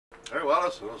Hey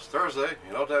Wallace, it's Thursday.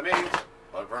 You know what that means?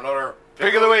 Time for another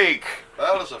Pick of the week.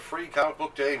 Well, it's a free comic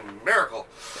book day miracle.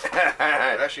 We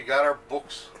actually got our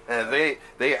books. They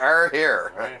are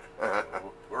here. Right?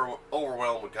 We're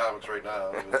overwhelmed with comics right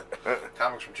now.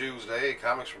 Comics from Tuesday,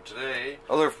 comics from today.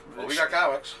 Well, we got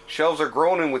comics. Shelves are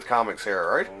groaning with comics here,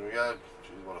 right? And we got,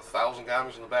 what, 1,000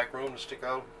 comics in the back room to stick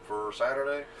out for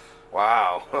Saturday.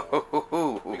 Wow.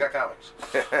 We got comics.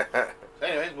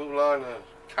 Anyways, moving along to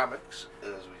comics, as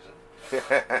we said.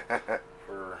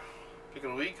 For pick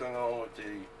of the week, I'm going with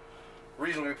the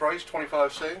reasonably priced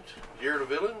 25 cent Year the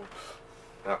Villain.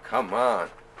 Oh, come on.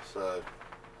 It's a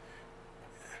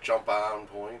jump on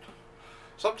point.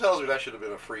 Something tells me that should have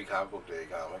been a free comic book day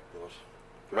comic,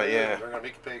 but yeah, they're gonna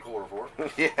make you pay a quarter for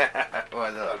it. Yeah,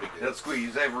 well, they'll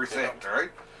squeeze every cent,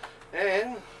 right?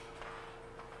 And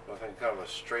I think kind of a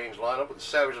strange lineup with the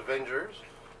Savage Avengers.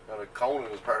 And Conan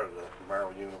is part of the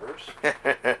Marvel universe.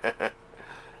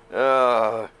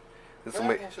 I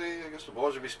guess the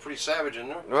boys would be pretty savage in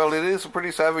there. Well, it is a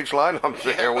pretty savage lineup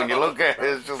there when you look at it.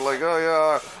 It's just like, oh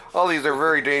yeah, all these are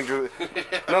very dangerous.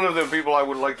 None of them people I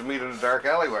would like to meet in a dark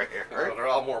alleyway here, right? Well, they're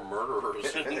all more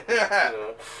murderers,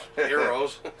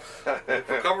 heroes. And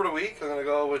for cover of the week, I'm going to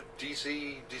go with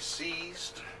DC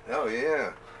Deceased. Oh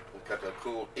yeah. We've got that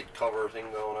cool It cover thing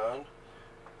going on.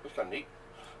 It's kind of neat.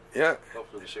 Yeah.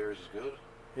 Hopefully the series is good.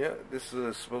 Yeah, this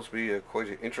is supposed to be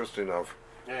quite interesting of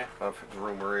the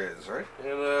rumor is, right?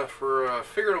 And for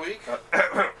figure of the week,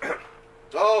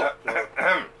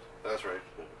 that's right.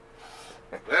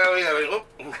 Well, yeah,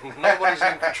 nobody's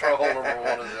in control. Number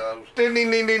one is ding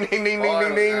ding ding ding ding ding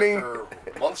ding ding ding. After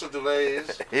months of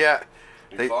delays, yeah,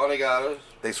 they finally got it.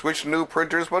 They switched to new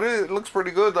printers, but it looks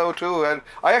pretty good though too. And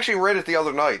I actually read it the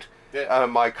other night,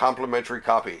 my complimentary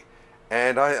copy,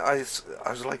 and I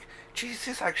was like, geez,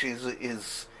 this actually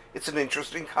is it's an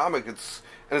interesting comic.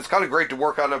 It's kind of great to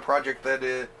work on a project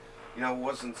that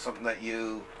wasn't something that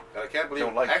you. I can't believe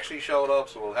it actually showed up,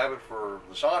 so we'll have it for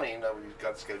the signing that we've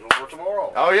got scheduled for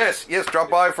tomorrow. Oh yes, drop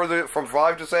by from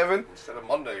 5 to 7 instead of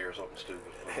Monday or something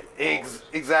stupid.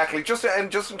 Exactly, just in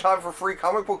time for free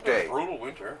comic book day. Brutal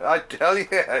winter. I tell you,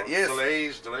 yes.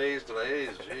 Delays. Jeez,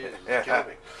 it's killing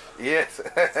me. Yes.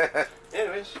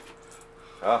 Anyways,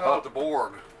 the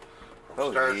Borg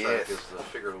from Star Trek is the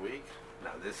figure of the week.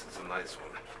 Now this is a nice one.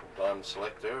 Don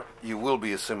Select there. You will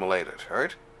be assimilated,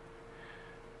 right?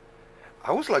 I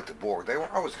always liked the Borg. They were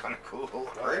always kind of cool,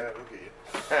 right? Yeah, look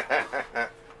at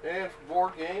you. And for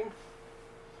board game,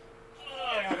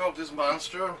 I'm gonna go with this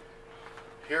monster.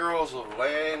 Heroes of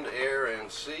Land, Air,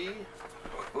 and Sea.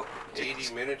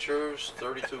 80 miniatures,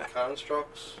 32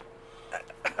 constructs. A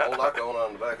whole lot going on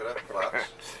in the back of that box.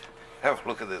 Have a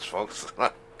look at this, folks.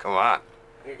 Come on.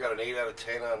 You got an 8 out of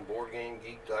 10 on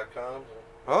BoardGameGeek.com.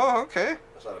 Oh, okay.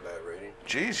 That's not a bad rating.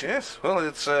 Geez, yes. Well,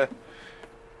 it's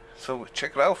so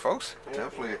check it out, folks. Yeah,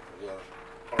 definitely. Yeah,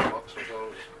 $100 or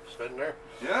so spending there.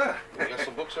 Yeah. You got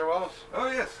some books there, Wallace? Oh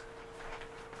yes.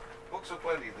 Books are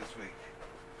plenty this week.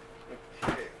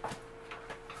 Okay.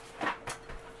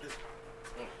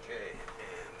 Okay,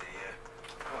 and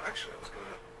actually, I was going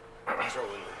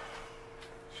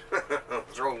to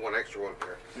throw in one extra one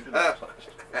here.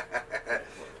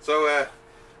 So,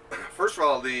 first of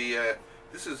all,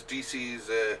 this is DC's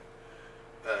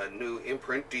new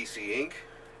imprint, DC Inc.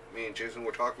 Me and Jason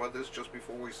were talking about this just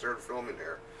before we started filming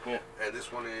here. Yeah. And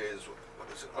this one is, what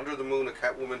is it? Under the Moon, a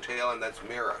Catwoman Tale, and that's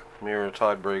Mira. Mira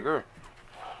Tidebreaker.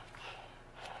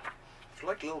 It's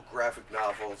like little graphic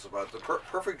novels about the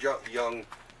perfect young.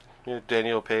 Yeah,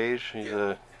 Daniel Page. He's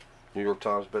a New York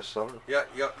Times bestseller. Yeah,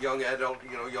 young adult,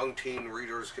 young teen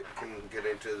readers can get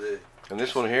into the. And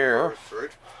this one here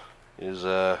is,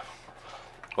 well,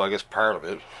 I guess part of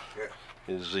it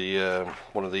is the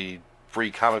one of the free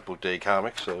comic book day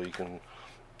comics, so you can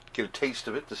get a taste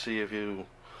of it to see if you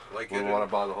want to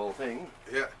buy the whole thing.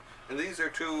 Yeah, and these are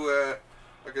two,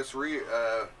 I guess,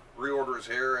 reorders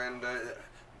here, and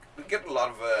we get a lot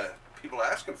of people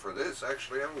asking for this,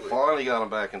 actually, haven't we? Finally got them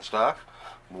back in stock.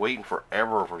 I'm waiting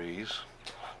forever for these.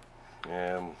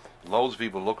 Loads of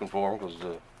people looking for them because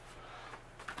the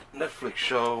Netflix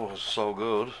show was so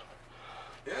good.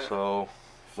 Yeah. So,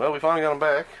 well, we finally got them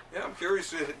back. Yeah, I'm curious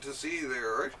to see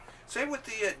there, right? Same with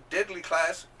the Deadly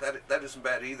Class. That isn't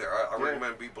bad either. I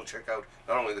recommend people check out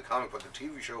not only the comic, but the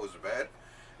TV show isn't bad.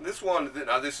 And this one,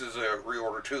 now this is a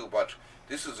reorder too, but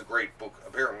this is a great book,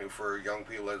 apparently, for young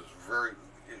people that's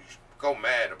go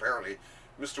mad, apparently.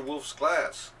 Mr. Wolf's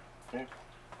Class. Yeah.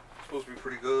 Supposed to be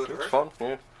pretty good, It's fun,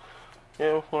 yeah.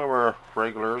 Yeah, one of our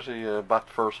regulars, he bought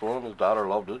the first one. His daughter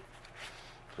loved it.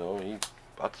 So he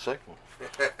bought the second one.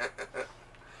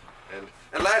 And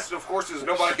And last, of course, is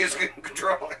nobody is in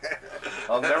control.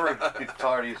 I'll never get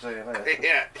tired of you saying that.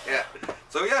 Yeah, yeah.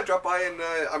 So yeah, drop by and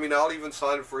I mean, I'll even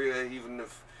sign it for you, even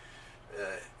if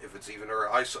it's even, or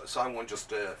I signed one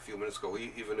just a few minutes ago,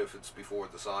 even if it's before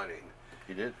the signing.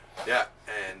 You did? Yeah,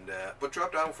 and but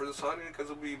drop down for the signing because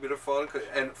it'll be a bit of fun.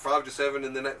 And 5 to 7,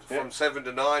 and then from 7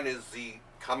 to 9 is the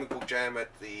comic book jam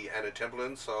at the Anna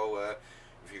Templeton. So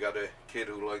if you got a kid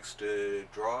who likes to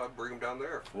draw, bring him down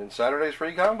there. And then Saturday's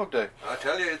free comic book day. I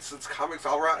tell you, it's comics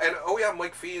all around. And oh yeah,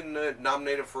 Mike Feehan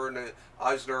nominated for an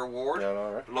Eisner Award. Yeah,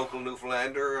 all right. Local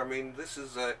Newfoundlander. I mean, this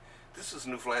is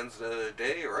Newfoundland's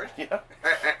day, right? Yeah.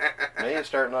 May is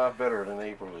starting off better than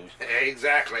April is.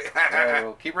 Exactly. All right,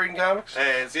 well, keep reading comics.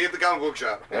 And see you at the comic book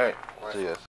shop. All right. See you.